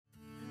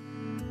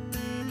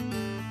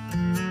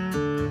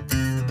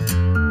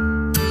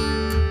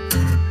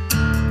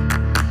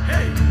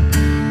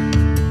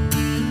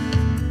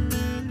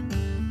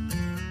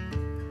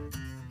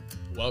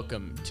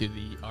Welcome to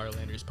the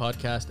Our-Landers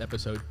Podcast,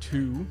 episode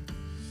 2.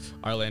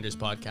 Our-Landers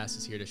Podcast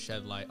is here to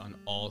shed light on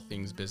all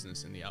things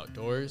business in the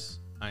outdoors.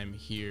 I'm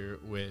here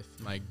with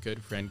my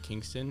good friend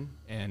Kingston,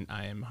 and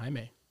I am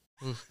Jaime.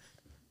 Oof.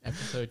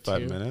 Episode 2.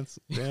 5 minutes?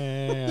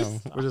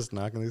 Damn. We're just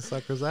knocking these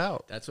suckers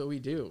out. That's what we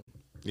do.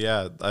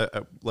 Yeah,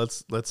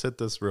 let's hit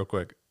this real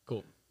quick.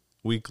 Cool.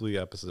 Weekly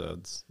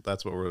episodes.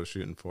 That's what we're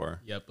shooting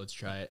for. Yep, let's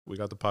try it. We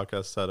got the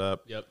podcast set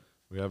up. Yep.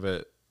 We have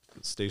it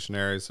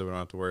stationary, so we don't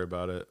have to worry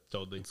about it.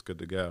 Totally. It's good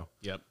to go.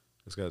 Yep.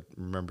 Just got to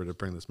remember to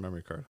bring this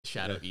memory card.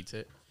 Shadow eats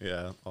it.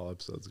 Yeah, all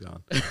episodes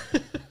gone.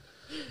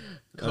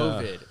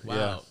 COVID.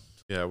 Wow.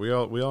 Yeah, we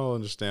all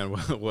understand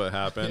what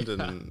happened,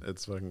 and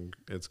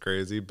it's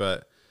crazy.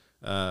 But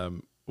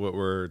what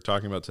we're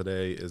talking about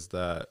today is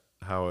that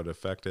how it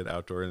affected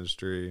outdoor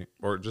industry,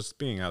 or just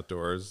being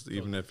outdoors,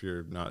 even if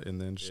you're not in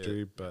the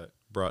industry, but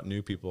brought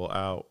new people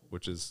out,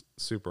 which is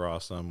super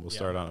awesome. We'll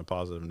start on a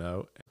positive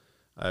note.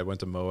 I went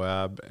to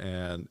Moab,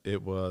 and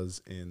it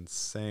was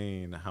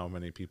insane how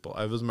many people.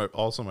 It was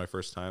also my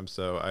first time,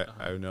 so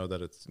I know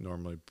that it's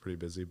normally pretty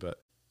busy,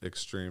 but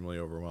extremely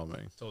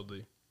overwhelming.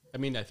 Totally. I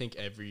mean, I think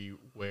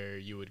everywhere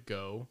you would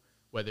go,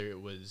 whether it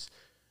was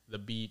the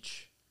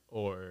beach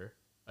or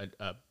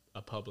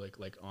a public,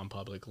 like on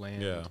public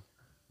land,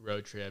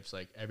 road trips,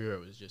 like everywhere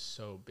was just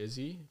so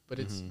busy, but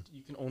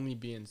you can only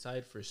be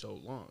inside for so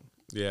long.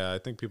 Yeah, I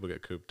think people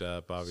get cooped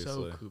up,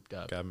 obviously. So cooped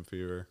up. Cabin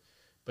fever.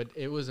 But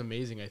it was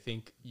amazing. I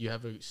think you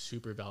have a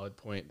super valid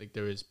point. Like,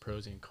 there is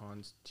pros and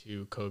cons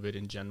to COVID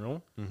in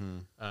general.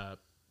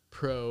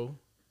 Pro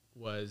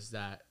was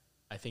that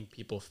I think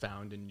people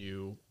found a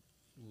new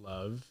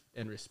love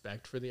and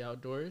respect for the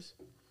outdoors.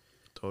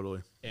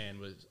 Totally. And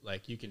was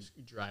like, you can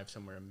drive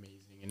somewhere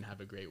amazing and have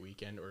a great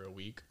weekend or a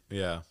week.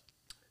 Yeah.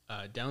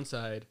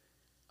 Downside,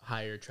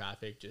 higher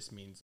traffic just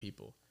means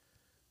people.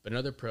 But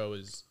another pro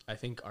is, I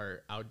think,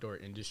 our outdoor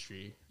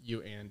industry,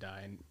 you and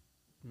I and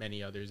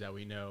many others that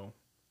we know,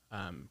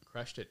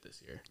 crushed it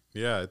this year.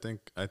 Yeah,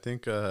 I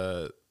think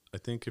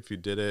if you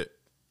did it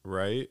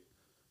right,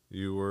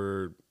 you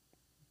were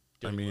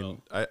Doing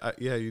well.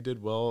 You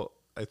did well.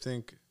 I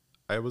think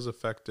I was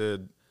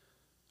affected,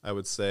 I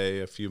would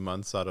say, a few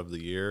months out of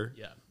the year.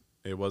 Yeah.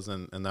 It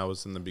wasn't, and that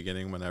was in the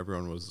beginning when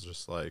everyone was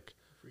just like,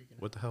 Freaking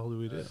what the hell do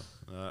we do?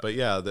 But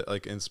yeah,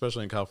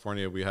 especially in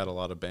California, we had a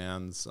lot of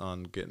bans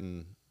on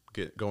going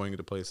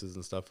to places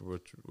and stuff,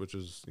 which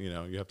is, you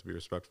have to be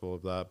respectful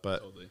of that. But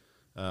Totally.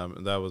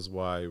 that was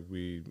why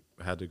we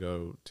had to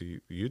go to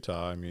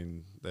Utah. I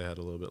mean, they had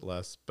a little bit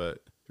less,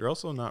 but you're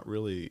also not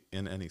really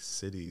in any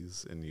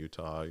cities in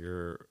Utah.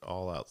 You're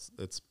all out.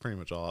 It's pretty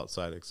much all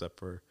outside except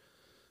for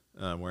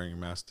wearing your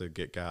mask to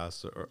get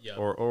gas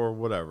or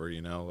whatever,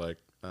 like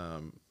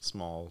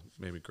small,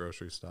 maybe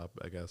grocery stop,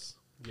 I guess.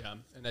 Yeah.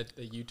 And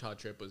the Utah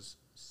trip was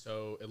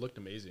it looked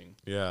amazing.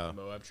 Yeah. The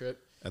Moab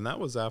trip. And that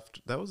was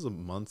the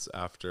months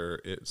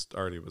after it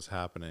already was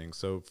happening.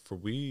 So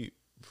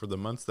for the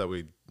months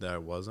that I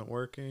wasn't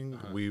working,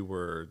 we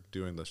were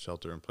doing the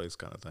shelter in place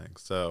kind of thing.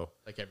 So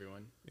like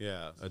everyone.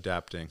 Yeah,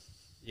 adapting.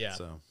 Yeah.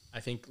 So I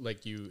think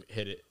like you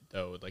hit it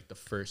though, like the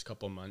first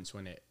couple months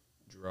when it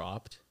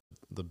dropped.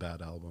 The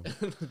bad album.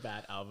 The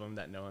bad album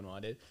that no one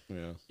wanted.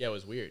 Yeah. Yeah, it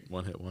was weird.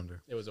 One hit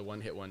wonder. It was a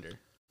one-hit wonder.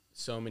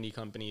 So many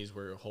companies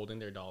were holding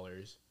their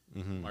dollars,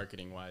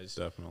 marketing-wise.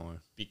 Definitely.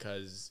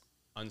 Because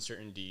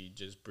uncertainty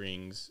just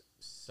brings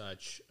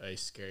such a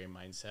scary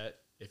mindset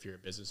if you're a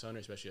business owner,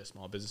 especially a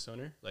small business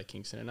owner like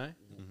Kingston and I.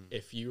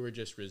 If you were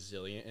just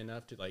resilient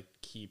enough to like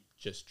keep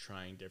just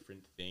trying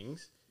different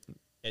things,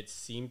 it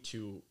seemed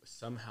to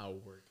somehow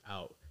work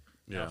out.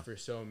 Yeah. Now, for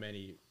so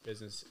many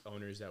business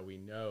owners that we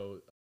know,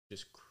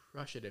 just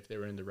crush it if they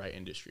were in the right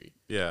industry.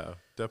 Yeah,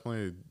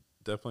 definitely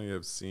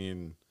have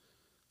seen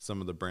some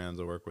of the brands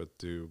I work with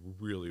do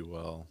really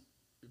well.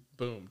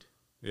 Boomed.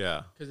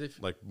 Yeah. Because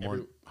if like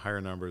higher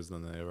numbers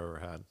than they've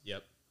ever had.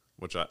 Yep.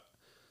 Which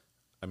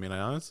I mean, I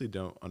honestly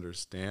don't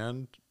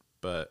understand,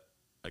 but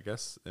I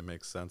guess it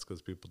makes sense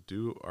because people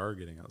are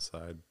getting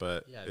outside.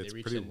 But it's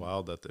pretty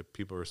wild that the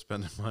people were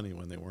spending money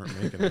when they weren't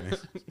making any.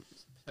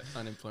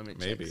 Unemployment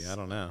Maybe, checks. I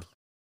don't know.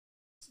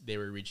 They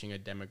were reaching a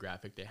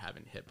demographic they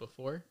haven't hit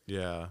before.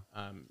 Yeah.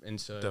 And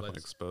so definitely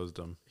exposed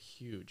them.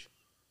 Huge.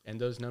 And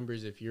those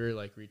numbers, if you're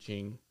like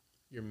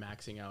you're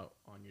maxing out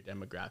on your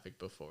demographic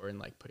before and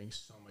like putting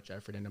so much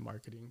effort into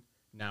marketing.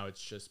 Now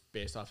it's just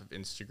based off of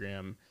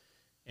Instagram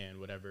and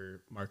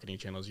whatever marketing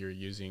channels you're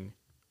using.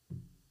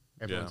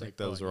 Everyone's like,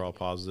 those are all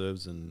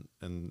positives. And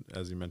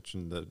as you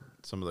mentioned, that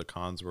some of the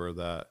cons were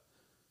that,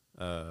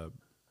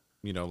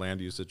 land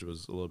usage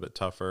was a little bit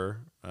tougher,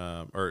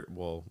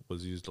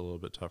 was used a little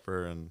bit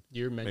tougher. And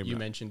you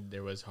mentioned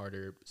there was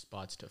harder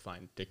spots to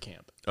find to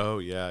camp. Oh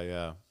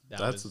yeah.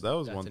 That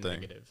was one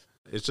thing. Negative.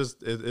 It's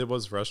just, it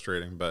was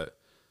frustrating, but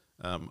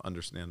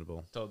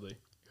understandable. Totally.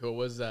 What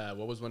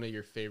was one of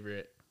your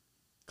favorite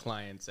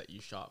clients that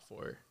you shot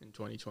for in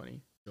 2020?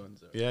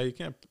 Yeah, you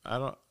can't, I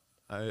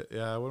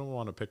wouldn't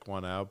want to pick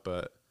one out,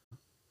 but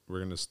we're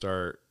going to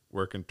start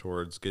working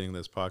towards getting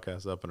this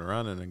podcast up and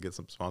running and get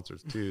some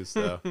sponsors too.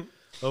 So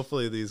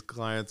hopefully these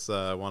clients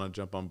want to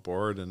jump on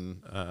board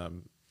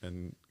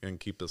and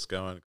keep us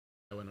going.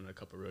 I went on a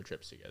couple road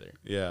trips together.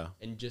 Yeah.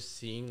 And just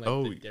seeing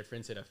the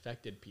difference it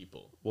affected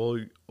people. Well,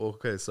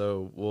 okay.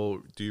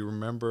 So, do you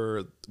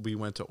remember we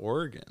went to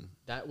Oregon?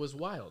 That was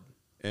wild.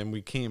 And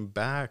we came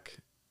back,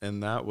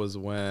 and that was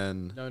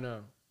when...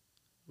 No.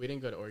 We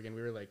didn't go to Oregon.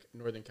 We were like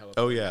Northern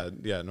California. Oh,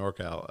 yeah,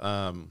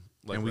 NorCal.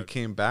 And we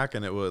came back,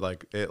 and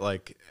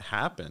it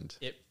happened.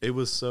 It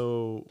was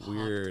so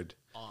weird.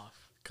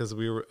 Because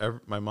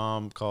my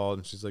mom called,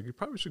 and she's like, "You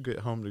probably should get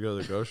home to go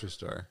to the grocery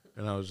store."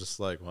 And I was just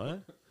like,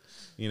 "What?"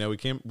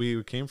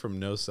 We came from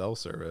no cell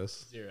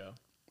service. 0.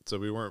 So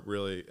we weren't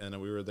really, and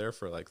we were there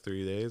for like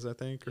 3 days, I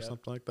think, or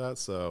something like that.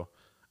 So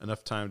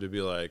enough time to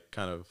be like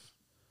kind of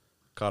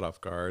caught off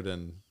guard.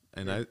 And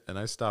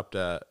I stopped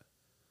at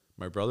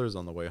my brother's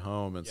on the way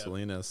home in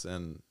Salinas,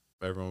 and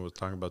everyone was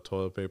talking about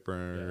toilet paper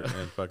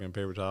and fucking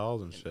paper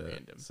towels and shit.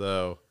 Random.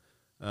 So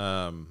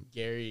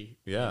Gary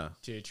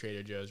went to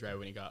Trader Joe's right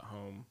when he got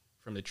home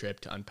from the trip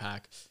to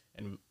unpack,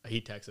 and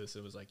he texted us.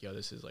 It was like, "Yo,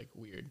 this is like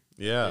weird.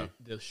 Yeah,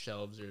 the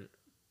shelves are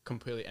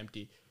completely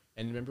empty."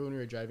 And remember when we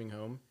were driving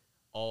home,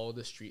 all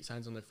the street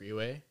signs on the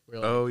freeway were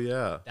like, "Oh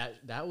yeah."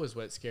 That was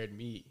what scared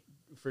me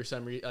for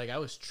some reason. Like I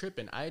was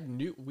tripping. I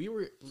knew we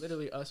were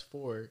literally us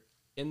 4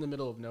 in the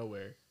middle of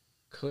nowhere,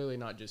 clearly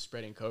not just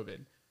spreading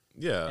COVID.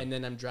 Yeah. And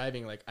then I'm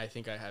driving like I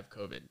think I have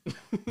COVID.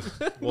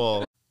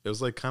 Well, it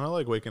was like kind of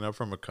like waking up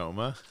from a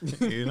coma,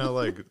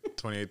 like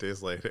 28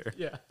 days later.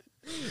 Yeah.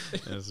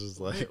 And it's just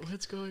like,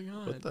 what's going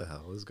on? What the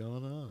hell is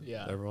going on?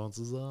 Yeah. Everyone's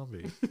a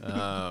zombie.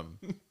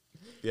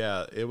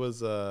 Yeah, it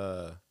was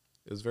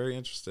very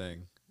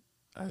interesting.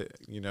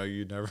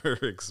 You never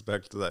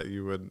expect that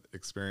you would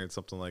experience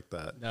something like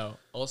that. No.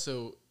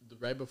 Also,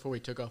 right before we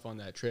took off on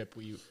that trip,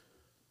 we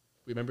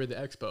remember the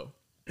expo.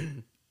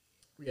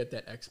 We had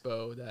that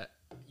expo that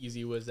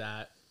Easy was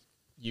at.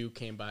 You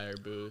came by our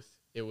booth.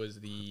 It was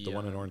the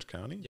one in Orange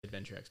County?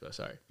 Adventure Expo,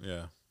 sorry.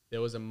 Yeah.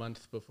 There was a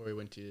month before we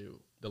went to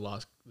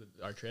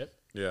our trip.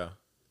 Yeah.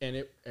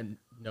 And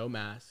no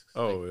masks.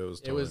 Oh, it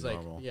was totally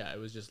normal. It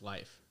was just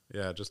life.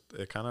 Yeah,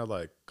 it kind of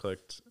like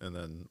clicked, and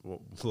then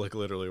like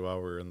literally while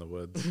we were in the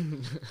woods,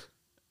 and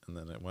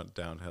then it went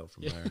downhill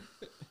from there.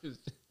 It was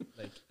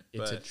like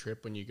it's a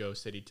trip when you go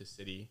city to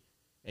city,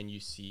 and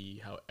you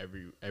see how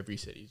every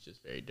city is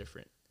just very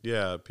different.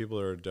 Yeah, people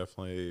are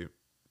definitely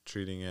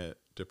treating it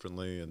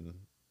differently, and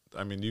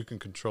I mean you can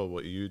control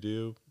what you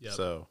do. Yep.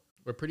 So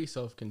we're pretty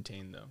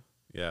self-contained though.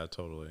 Yeah,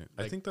 totally.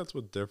 I think that's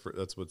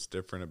what's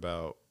different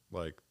about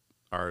like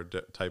our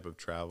type of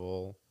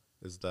travel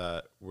is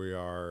that we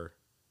are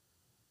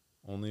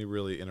only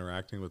really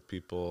interacting with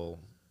people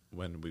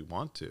when we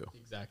want to.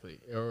 Exactly.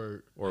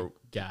 Or like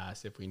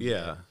gas if we need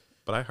it.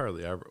 But I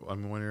hardly ever,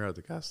 when you're at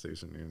the gas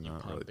station, you're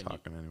not really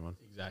talking to anyone.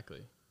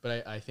 Exactly.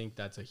 But I think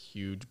that's a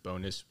huge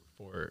bonus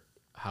for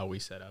how we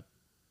set up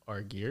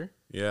our gear.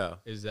 Yeah.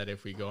 Is that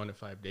if we go on a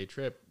 5-day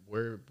trip,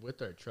 we're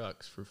with our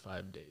trucks for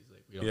 5 days.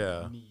 Like we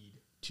don't need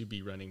to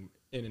be running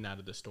in and out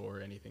of the store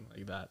or anything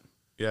like that.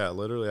 Yeah.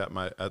 Literally at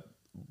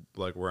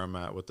like where I'm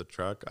at with the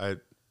truck,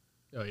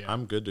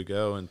 I'm good to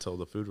go until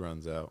the food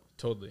runs out.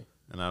 Totally.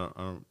 And I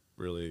don't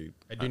really.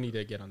 I do need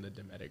to get on the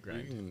Dometic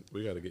grind.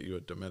 We got to get you a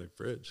Dometic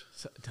fridge.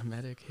 So,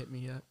 Dometic, hit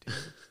me up, dude.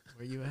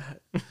 Where you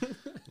at?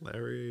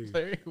 Larry,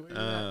 where you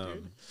at,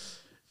 dude?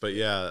 But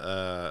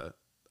yeah,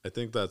 I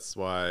think that's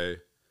why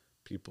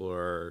people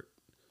are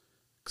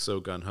so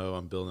gung-ho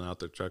on building out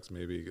their trucks.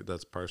 Maybe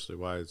that's partially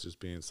why it's just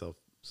being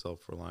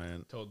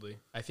self-reliant. Totally.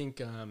 I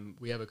think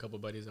we have a couple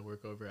buddies that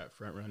work over at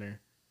Front Runner,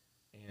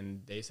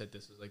 and they said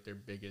this was like their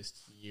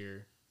biggest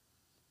year.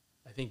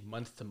 I think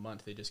month to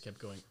month they just kept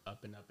going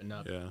up and up and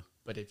up. Yeah.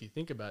 But if you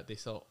think about it, they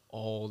sell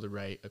all the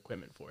right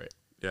equipment for it.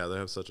 Yeah, they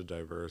have such a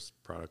diverse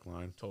product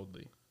line.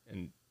 Totally.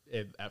 And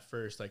at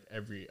first, like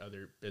every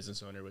other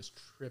business owner was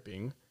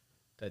tripping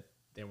that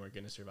they weren't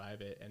going to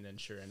survive it. And then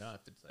sure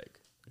enough, it's like,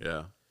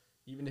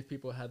 even if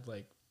people had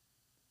like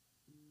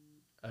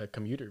a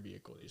commuter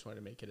vehicle, they just wanted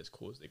to make it as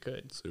cool as they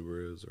could.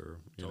 Subarus or,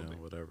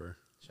 whatever.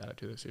 Shout out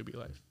to the Subi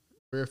life.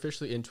 We're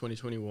officially in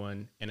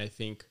 2021, and I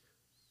think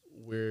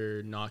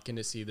we're not going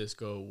to see this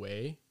go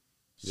away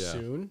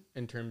soon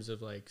in terms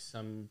of like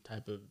some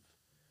type of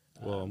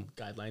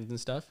guidelines and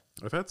stuff.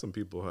 I've had some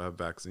people who have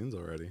vaccines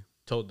already.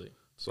 Totally.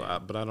 So,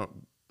 but I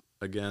don't,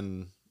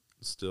 again,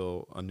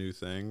 still a new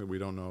thing. We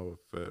don't know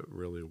if it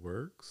really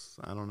works.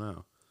 I don't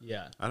know.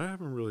 Yeah. I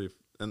haven't really,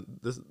 and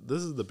this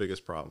is the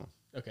biggest problem.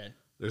 Okay.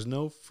 There's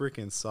no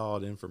freaking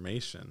solid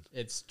information.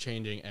 It's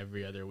changing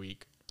every other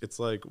week. It's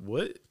like,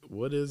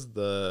 what is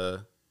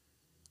the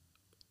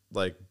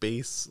like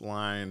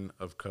baseline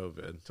of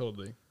COVID?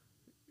 Totally.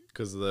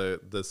 Because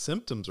the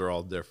symptoms are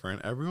all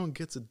different. Everyone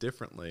gets it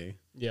differently.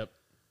 Yep.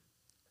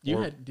 You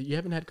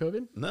haven't had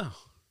COVID? No.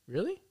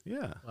 Really?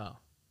 Yeah. Wow.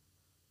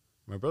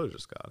 My brother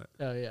just got it.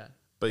 Oh yeah.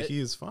 But he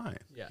is fine.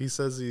 Yeah. He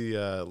says he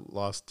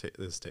lost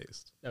his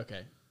taste.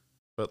 Okay.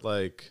 But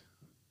like,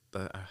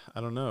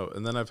 I don't know.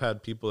 And then I've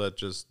had people that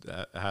just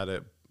had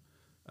it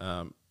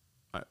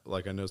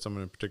I know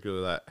someone in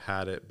particular that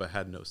had it but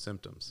had no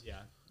symptoms.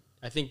 Yeah.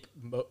 I think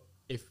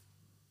if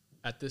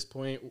at this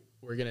point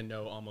we're going to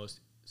know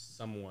almost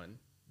someone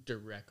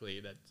directly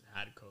that's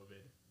had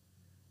COVID.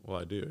 Well,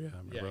 I do, yeah.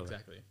 My brother.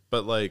 Exactly.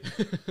 But like,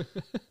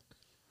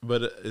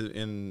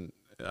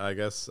 I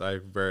guess I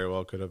very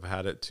well could have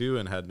had it too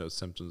and had no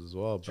symptoms as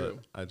well, True.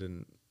 but I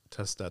didn't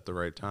test at the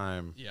right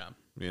time. Yeah.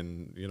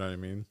 And you know what I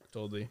mean?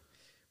 Totally.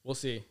 We'll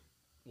see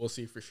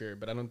for sure.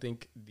 But I don't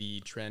think the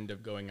trend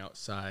of going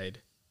outside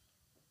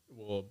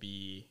will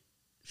be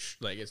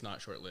it's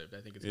not short lived.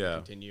 I think it's going to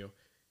continue,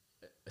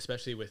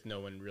 especially with no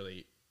one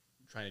really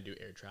trying to do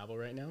air travel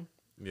right now.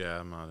 Yeah,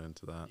 I'm not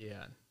into that.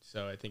 Yeah.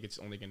 So I think it's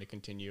only going to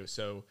continue.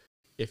 So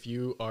if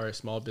you are a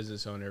small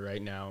business owner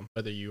right now,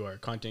 whether you are a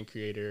content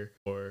creator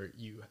or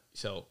you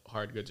sell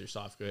hard goods or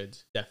soft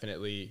goods,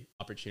 definitely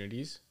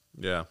opportunities.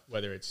 Yeah.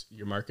 Whether it's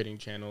your marketing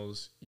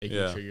channels, making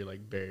sure you're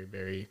like very,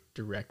 very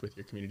direct with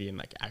your community and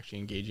like actually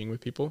engaging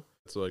with people.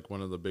 It's like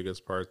one of the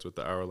biggest parts with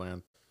the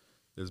Hourland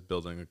is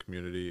building a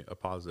community, a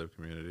positive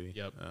community.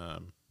 Yep.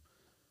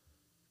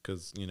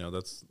 Because,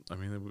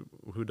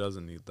 who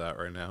doesn't need that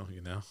right now,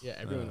 Yeah,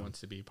 everyone wants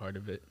to be part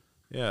of it.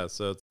 Yeah,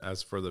 so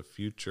as for the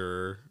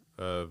future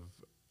of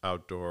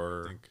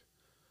outdoor,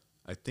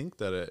 I think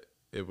that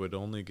it would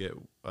only get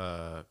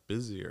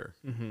busier.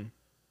 Mm-hmm.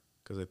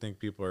 Because I think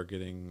people are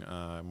getting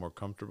more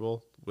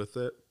comfortable with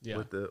it,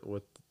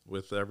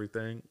 with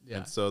everything,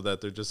 and so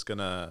that they're just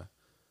gonna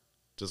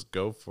just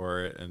go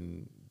for it.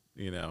 And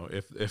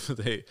if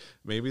they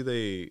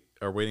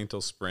are waiting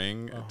till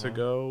spring to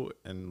go,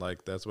 and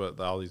like that's what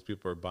all these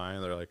people are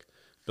buying. They're like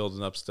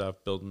building up stuff,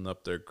 building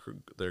up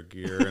their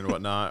gear and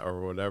whatnot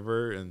or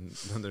whatever, and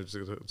then they're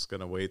just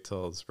gonna wait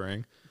till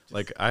spring.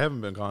 Like I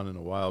haven't been gone in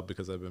a while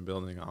because I've been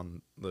building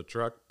on the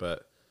truck,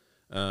 but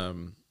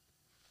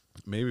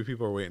maybe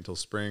people are waiting until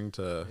spring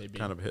to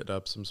kind of hit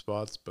up some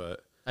spots.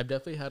 But I've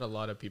definitely had a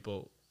lot of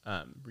people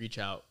reach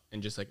out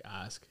and just like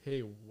ask,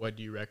 hey, what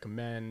do you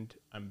recommend?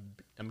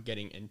 I'm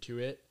getting into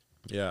it.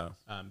 Yeah.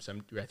 So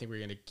I think we're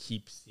going to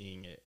keep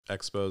seeing it.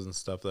 Expos and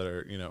stuff that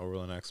are,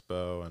 Overland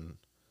Expo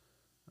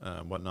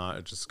and whatnot,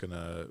 it's just going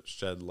to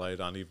shed light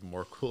on even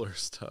more cooler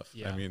stuff.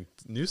 Yeah. I mean,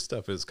 new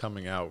stuff is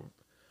coming out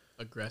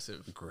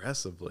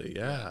aggressively.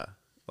 Yeah.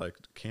 Like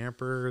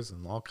campers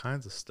and all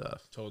kinds of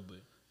stuff.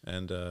 Totally.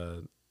 And,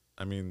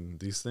 I mean,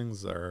 these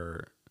things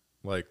are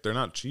like, they're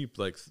not cheap.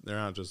 Like they're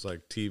not just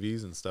like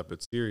TVs and stuff.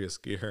 It's serious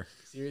gear.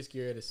 Serious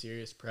gear at a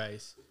serious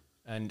price.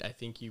 And I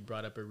think you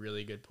brought up a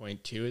really good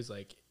point too, is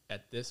like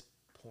at this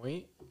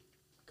point,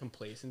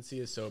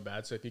 complacency is so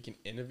bad. So if you can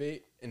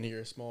innovate and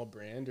you're a small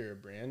brand or a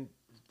brand,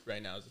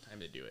 right now is the time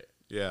to do it.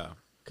 Yeah.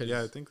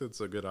 Yeah, I think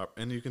that's a good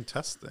and you can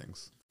test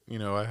things.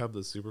 I have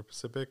the Super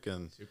Pacific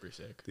and super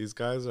sick. These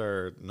guys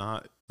are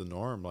not the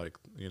norm. Like,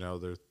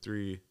 they're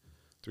three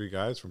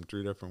guys from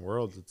 3 different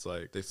worlds. It's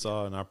like they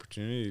saw an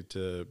opportunity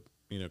to,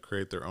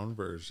 create their own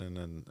version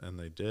and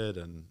they did,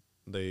 and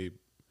they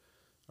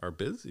are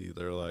busy.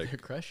 They're like, they're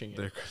crushing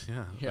it.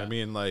 Yeah. I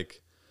mean,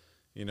 like,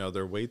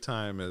 their wait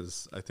time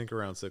is, I think,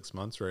 around 6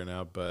 months right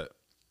now, but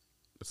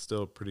it's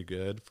still pretty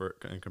good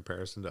in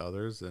comparison to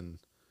others. And,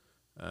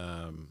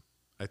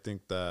 I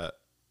think that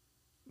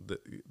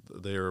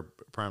they are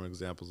prime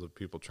examples of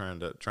people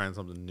trying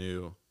something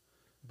new.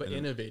 But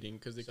innovating,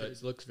 because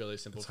it looks really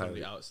simple from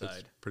the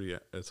outside.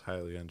 It's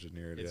highly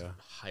engineered. It's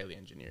highly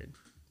engineered.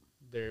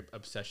 Their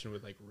obsession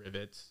with like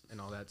rivets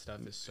and all that stuff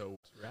is so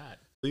rad.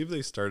 I believe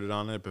they started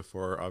on it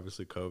before,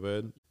 obviously,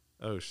 COVID.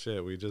 Oh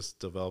shit, we just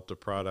developed a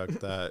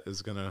product that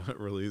is gonna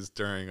release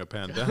during a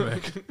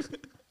pandemic.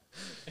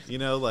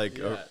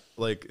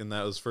 Like in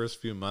those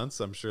first few months,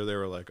 I'm sure they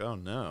were like, oh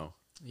no.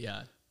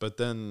 Yeah. But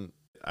then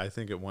I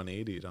think it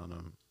 180'd on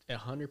them.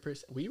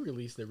 100%. We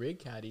released the Rig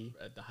Caddy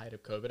at the height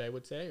of COVID, I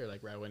would say, or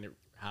like right when it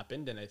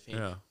happened, and I think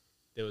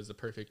it was the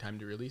perfect time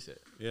to release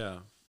it. Yeah.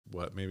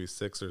 What, maybe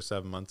 6 or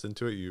 7 months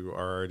into it, you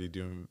are already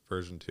doing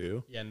version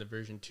 2? Yeah, and the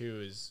version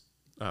 2 is...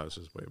 Oh, it's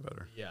just way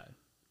better. Yeah.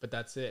 But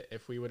that's it.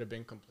 If we would have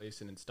been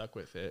complacent and stuck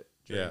with it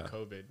during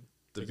COVID...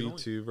 The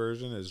V2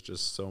 version is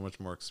just so much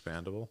more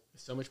expandable.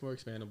 So much more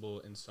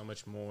expandable and so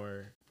much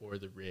more for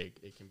the rig.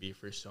 It can be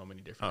for so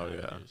many different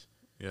avenues.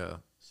 Yeah.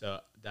 So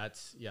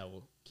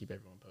we'll keep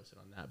everyone posted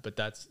on that. But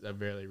that's a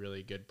really,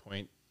 really good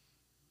point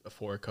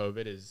before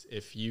COVID is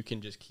if you can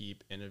just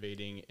keep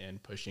innovating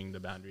and pushing the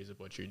boundaries of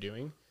what you're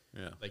doing.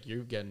 Yeah. Like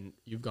you've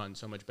gotten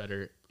so much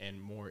better and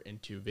more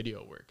into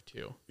video work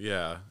too.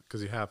 Yeah.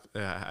 Because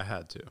I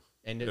had to.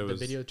 And the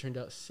video turned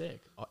out sick.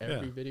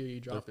 Every video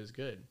you drop is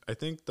good. I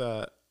think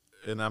that,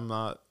 and I'm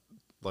not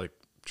like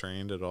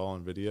trained at all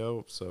in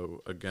video.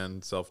 So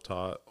again,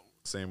 self-taught.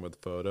 Same with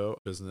photo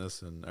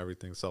business and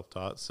everything,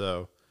 self-taught.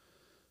 So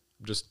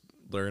just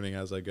learning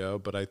as I go.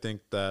 But I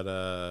think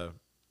that,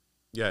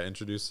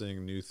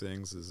 introducing new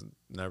things is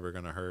never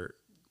going to hurt.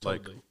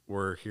 Totally. Like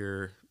we're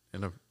here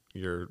in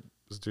your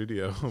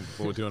studio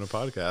doing a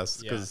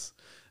podcast because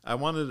I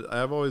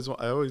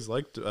always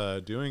liked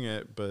doing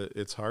it, but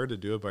it's hard to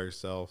do it by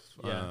yourself.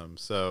 Yeah.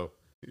 So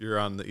you're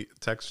on the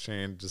text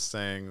chain just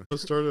saying,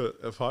 let's start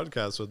a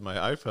podcast with my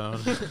iPhone.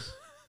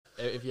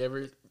 If you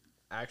ever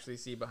actually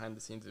see behind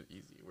the scenes of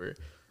Easy, we're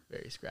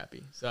very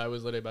scrappy. So I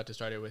was literally about to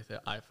start it with an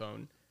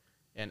iPhone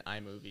and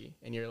iMovie,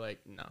 and you're like,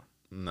 no,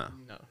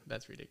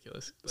 that's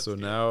ridiculous. So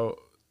now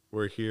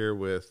we're here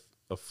with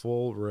a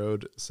full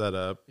Rode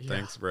setup. Yeah.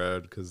 Thanks,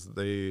 Rode, because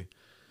they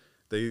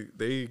gave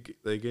me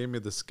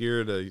the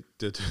skier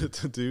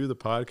to do the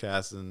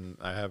podcast, and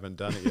I haven't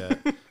done it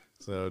yet.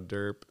 So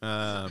derp.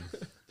 I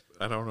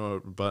don't know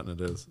what button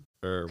it is.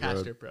 Or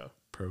Caster Rode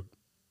Pro.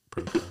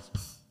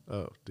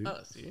 Oh, dude. Oh,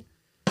 see.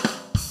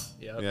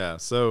 Yep. Yeah.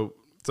 So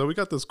we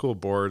got this cool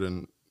board,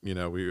 and we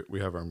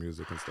have our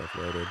music and stuff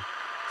loaded.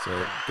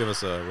 So give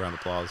us a round of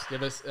applause.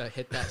 Give us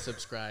hit that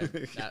subscribe,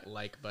 that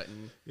like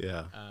button.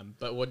 Yeah.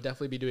 But we'll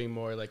definitely be doing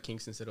more. Like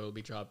Kingston said, we'll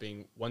be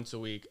dropping once a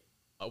week.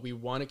 We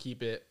want to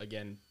keep it,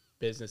 again,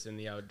 business in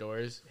the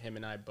outdoors. Him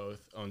and I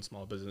both own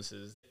small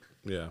businesses.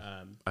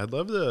 Yeah. I'd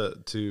love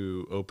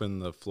to open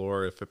the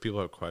floor if people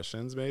have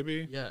questions,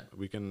 maybe. Yeah.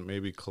 We can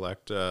maybe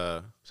collect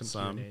some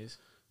Q&As.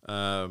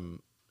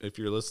 If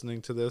you're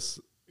listening to this,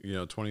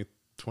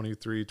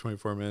 23,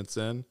 24 minutes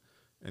in,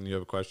 and you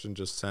have a question,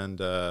 just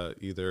send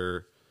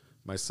either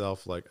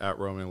myself, like at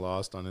Roaming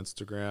Lost on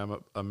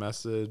Instagram, a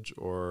message,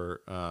 or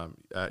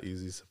at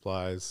Easy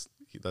Supplies.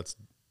 That's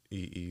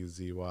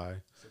EEZY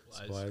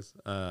supplies.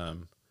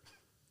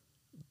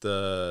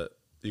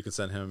 You can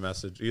send him a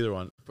message, either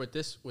one. With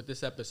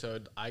this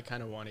episode, I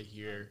kind of want to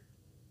hear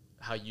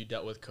how you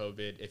dealt with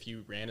COVID. If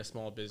you ran a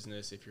small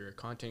business, if you're a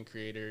content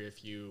creator,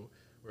 if you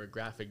were a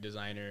graphic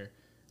designer,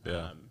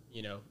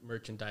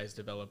 merchandise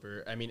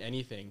developer. I mean,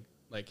 anything.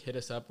 Like, hit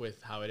us up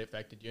with how it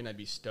affected you, and I'd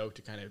be stoked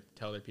to kind of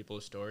tell other people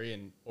a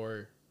story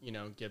or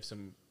give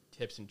some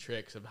tips and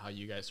tricks of how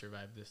you guys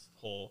survived this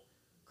whole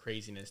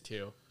craziness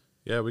too.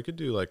 Yeah, we could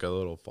do like a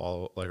little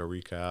a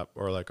recap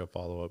or like a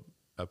follow-up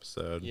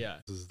episode. Yeah.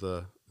 This is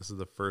the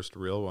first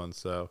real one,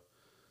 so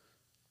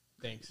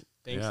thanks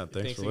again,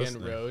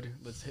 listening. Rode.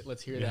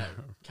 Let's hear that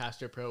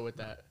Caster Pro with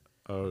that.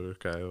 Oh,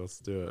 okay, let's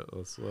do it.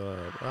 Let's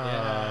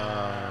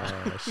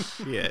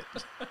shit.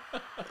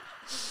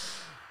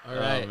 All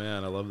right. Oh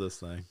man, I love this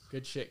thing.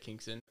 Good shit,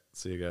 Kingston.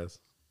 See you guys.